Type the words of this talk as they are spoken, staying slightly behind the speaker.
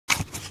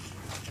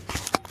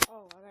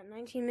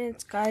19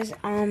 minutes, guys.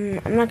 I'm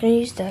not gonna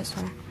use that,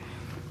 so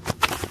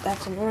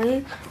that's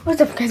annoying. What's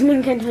up, guys? Me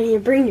and Antonio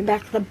bringing you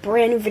back with a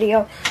brand new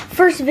video.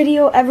 First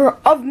video ever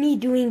of me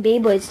doing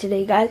Beyblades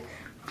today, guys.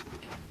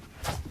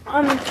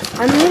 I'm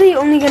really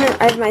only gonna.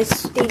 I have my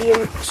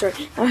stadium. Sorry,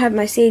 I have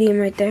my stadium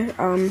right there.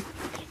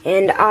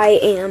 And I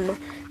am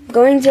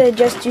going to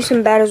just do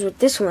some battles with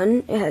this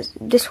one. It has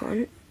this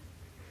one.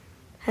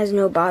 Has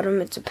no bottom.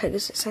 It's a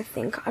Pegasus, I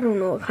think. I don't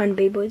know what kind of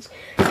Beyblades.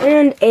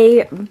 And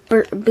a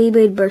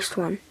Beyblade Burst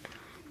one.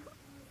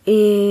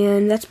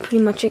 And that's pretty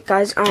much it,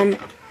 guys. And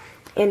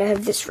I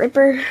have this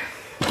Ripper,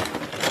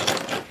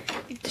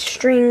 the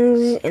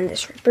strings, and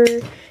this Ripper,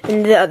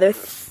 and the other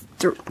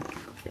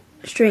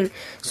string.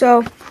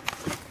 So,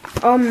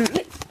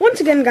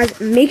 once again, guys,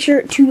 make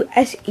sure to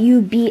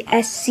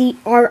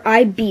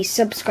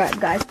subscribe,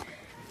 guys.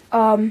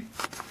 I'm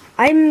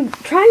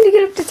trying to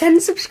get up to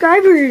 10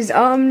 subscribers.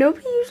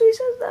 Nobody usually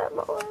says that,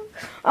 but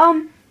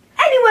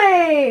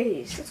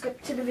anyways, let's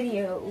get to the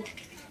video.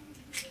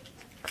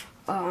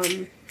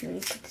 Let me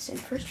put this in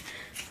first.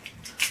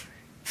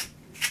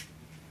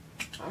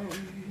 Here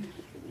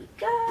we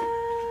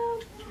go.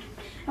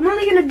 I'm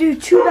only gonna do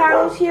 2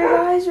 battles here,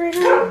 guys, right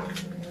now.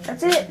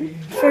 That's it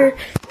for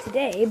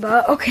today,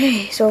 but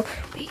okay, so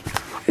wait.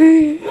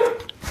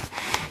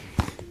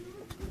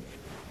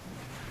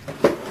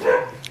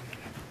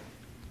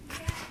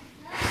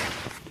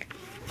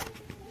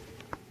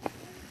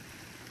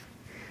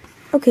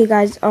 Okay,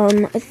 guys,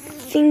 I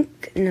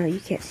think, no,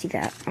 you can't see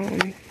that.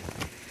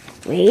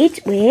 Wait,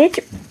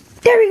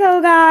 there we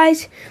go,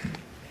 guys.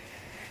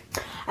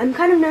 I'm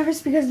kind of nervous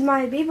because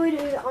my Beyblade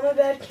is on my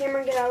bed.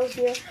 Cameron, get out of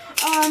here.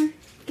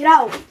 Get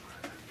out.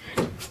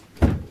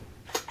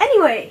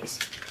 Anyways,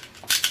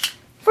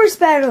 first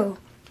battle,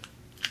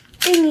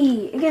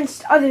 thingy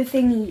against other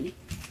thingy.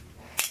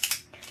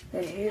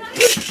 There.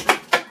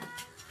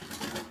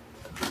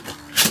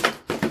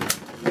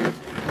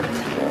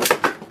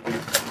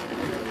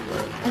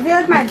 I feel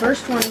like my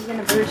burst one is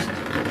gonna burst.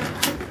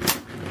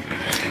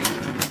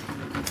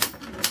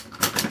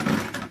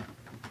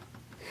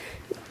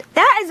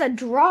 That is a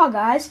draw,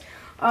 guys.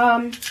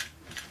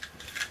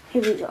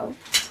 Here we go.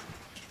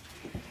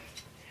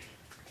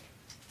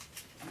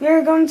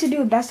 We're going to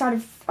do a best out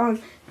of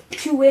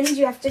 2 wins.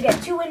 You have to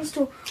get 2 wins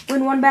to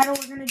win 1 battle.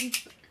 We're gonna do.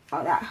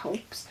 Oh, that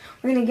helps.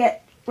 We're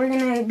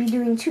gonna be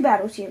doing 2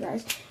 battles here,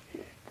 guys.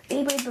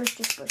 Beyblade burst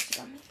just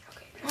bursted on me.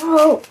 Okay.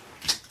 Oh,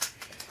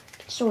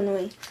 so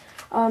annoying.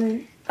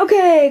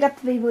 Okay, got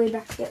the Beyblade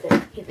back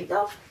together. Here we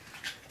go.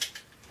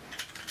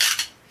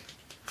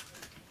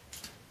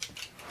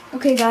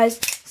 Okay, guys,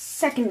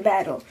 second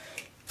battle.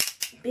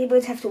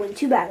 Beyblades have to win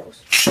 2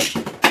 battles.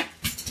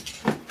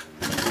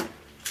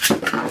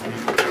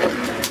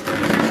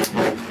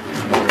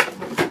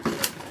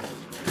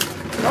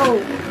 Oh.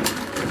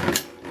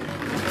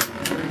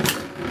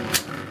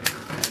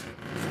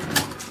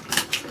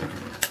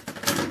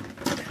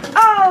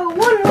 Oh,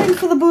 1 win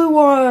for the blue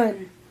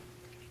one.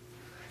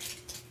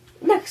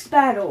 Next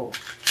battle.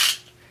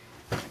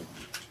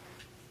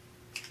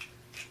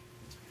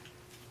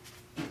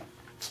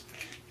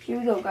 Here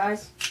we go,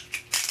 guys.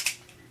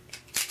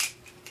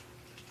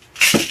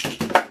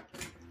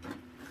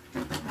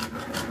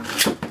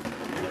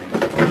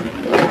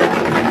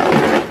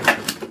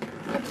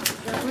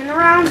 Circling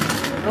around.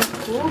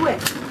 Cool win.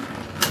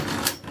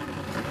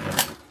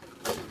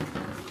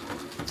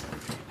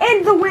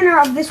 And the winner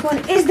of this one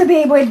is the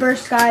Beyblade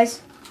Burst,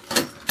 guys.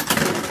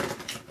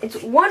 It's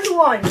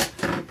 1-1.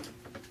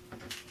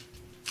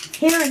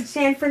 Here in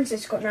San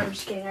Francisco. No, I'm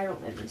just kidding. I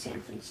don't live in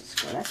San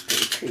Francisco. That's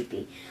pretty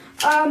creepy.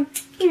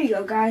 Here we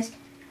go, guys.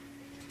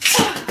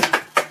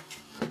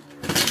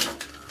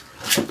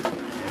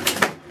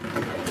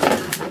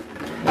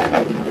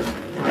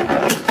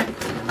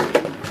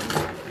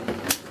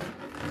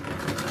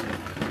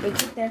 Wait,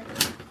 get there.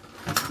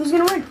 Who's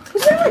gonna win?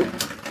 Who's gonna win?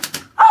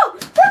 Oh!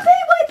 The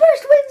Beyblade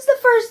Burst wins the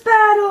first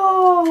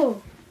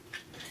battle!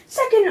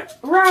 Second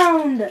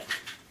round.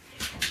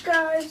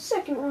 Guys,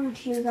 second round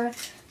here,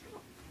 guys.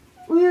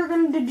 We are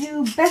going to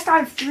do best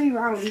out of 3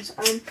 rounds.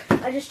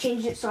 I just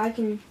changed it so I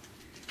can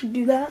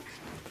do that.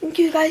 Thank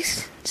you,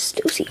 guys.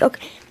 Still see.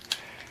 Okay.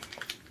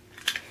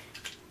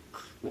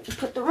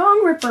 Put the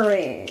wrong Ripper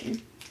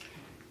in.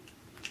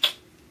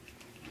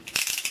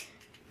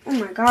 Oh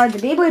my god, the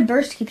Beyblade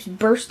Burst keeps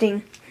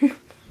bursting.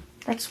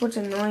 That's what's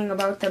annoying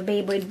about the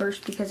Beyblade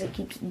Burst, because it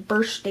keeps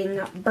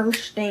bursting.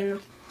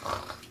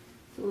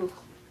 Ooh.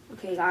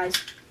 Okay, guys.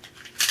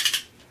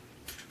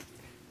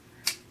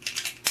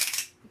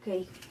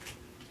 Okay.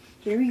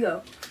 Here we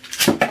go.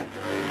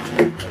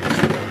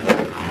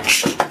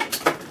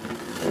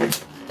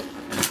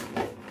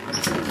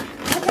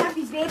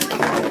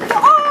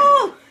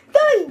 Oh!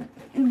 The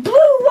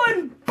blue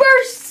one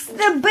bursts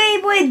the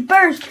Beyblade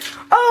Burst.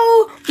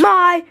 Oh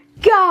my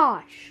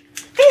gosh.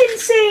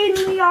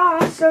 Insanely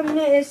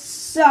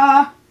awesomeness.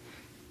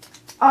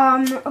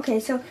 Okay,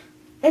 so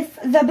if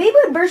the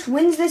Beyblade Burst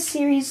wins this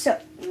series,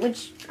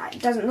 which it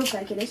doesn't look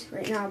like it is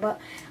right now, but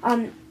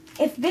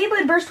if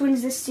Beyblade Burst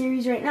wins this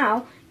series right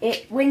now,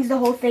 it wins the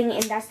whole thing,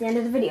 and that's the end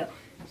of the video.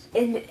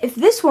 if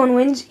this one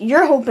wins,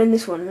 you're hoping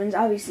this one wins,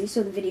 obviously,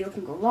 so the video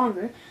can go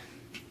longer.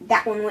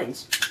 That one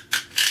wins.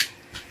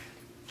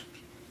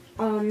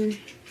 But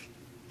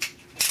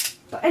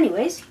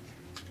anyways.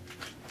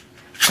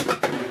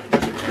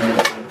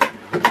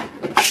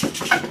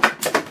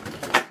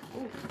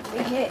 Ooh,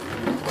 big hit.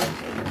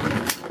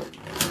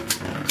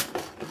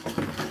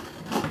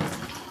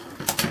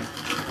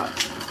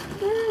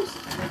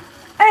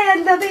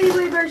 And the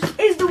Bayblade Burst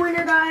is the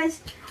winner,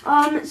 guys.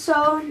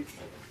 So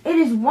it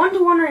is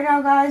 1-1 right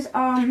now, guys.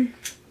 And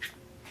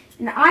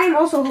I am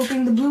also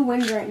hoping the blue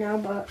wins right now,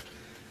 but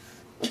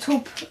let's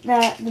hope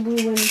that the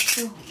blue wins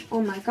too.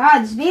 Oh my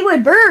God, this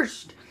Bayblade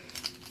Burst!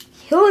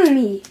 Killing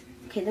me.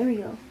 Okay, there we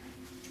go.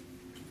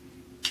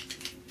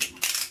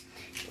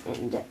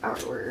 And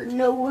our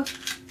no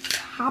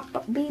top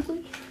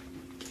Bayblade.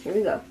 Here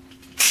we go.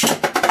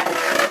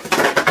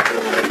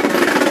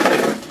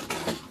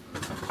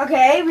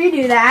 Okay,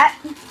 redo that.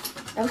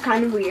 That was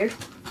kind of weird.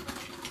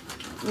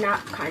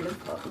 Not kind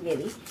of, but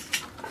really.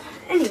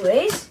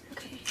 Anyways,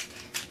 okay.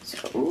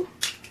 So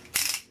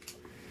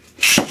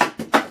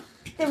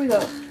there we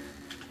go.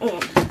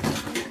 And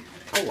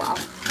oh wow.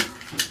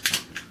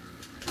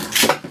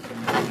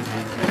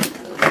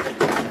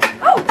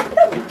 Oh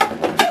no!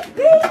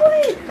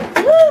 Bayblade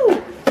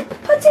Blue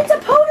puts its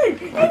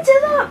opponent into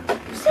the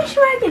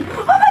station wagon.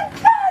 Oh my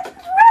God!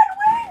 Red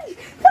wins!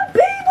 The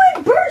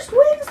Bayblade Burst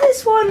wins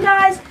this one,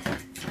 guys.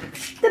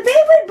 The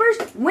Bayblade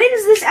Burst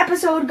wins this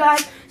episode,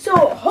 guys. So,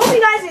 hope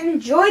you guys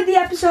enjoyed the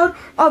episode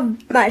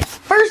of my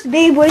first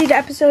Beyblade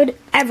episode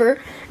ever.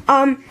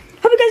 Hope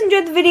you guys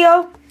enjoyed the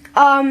video.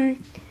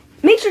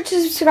 Make sure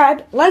to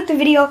subscribe, like the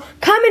video,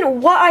 comment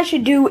what I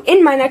should do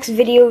in my next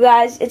video,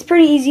 guys. It's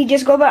pretty easy.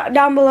 Just go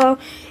down below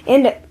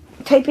and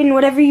type in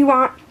whatever you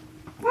want.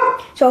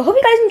 So, hope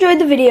you guys enjoyed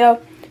the video.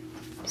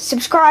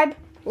 Subscribe,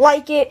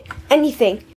 like it, anything.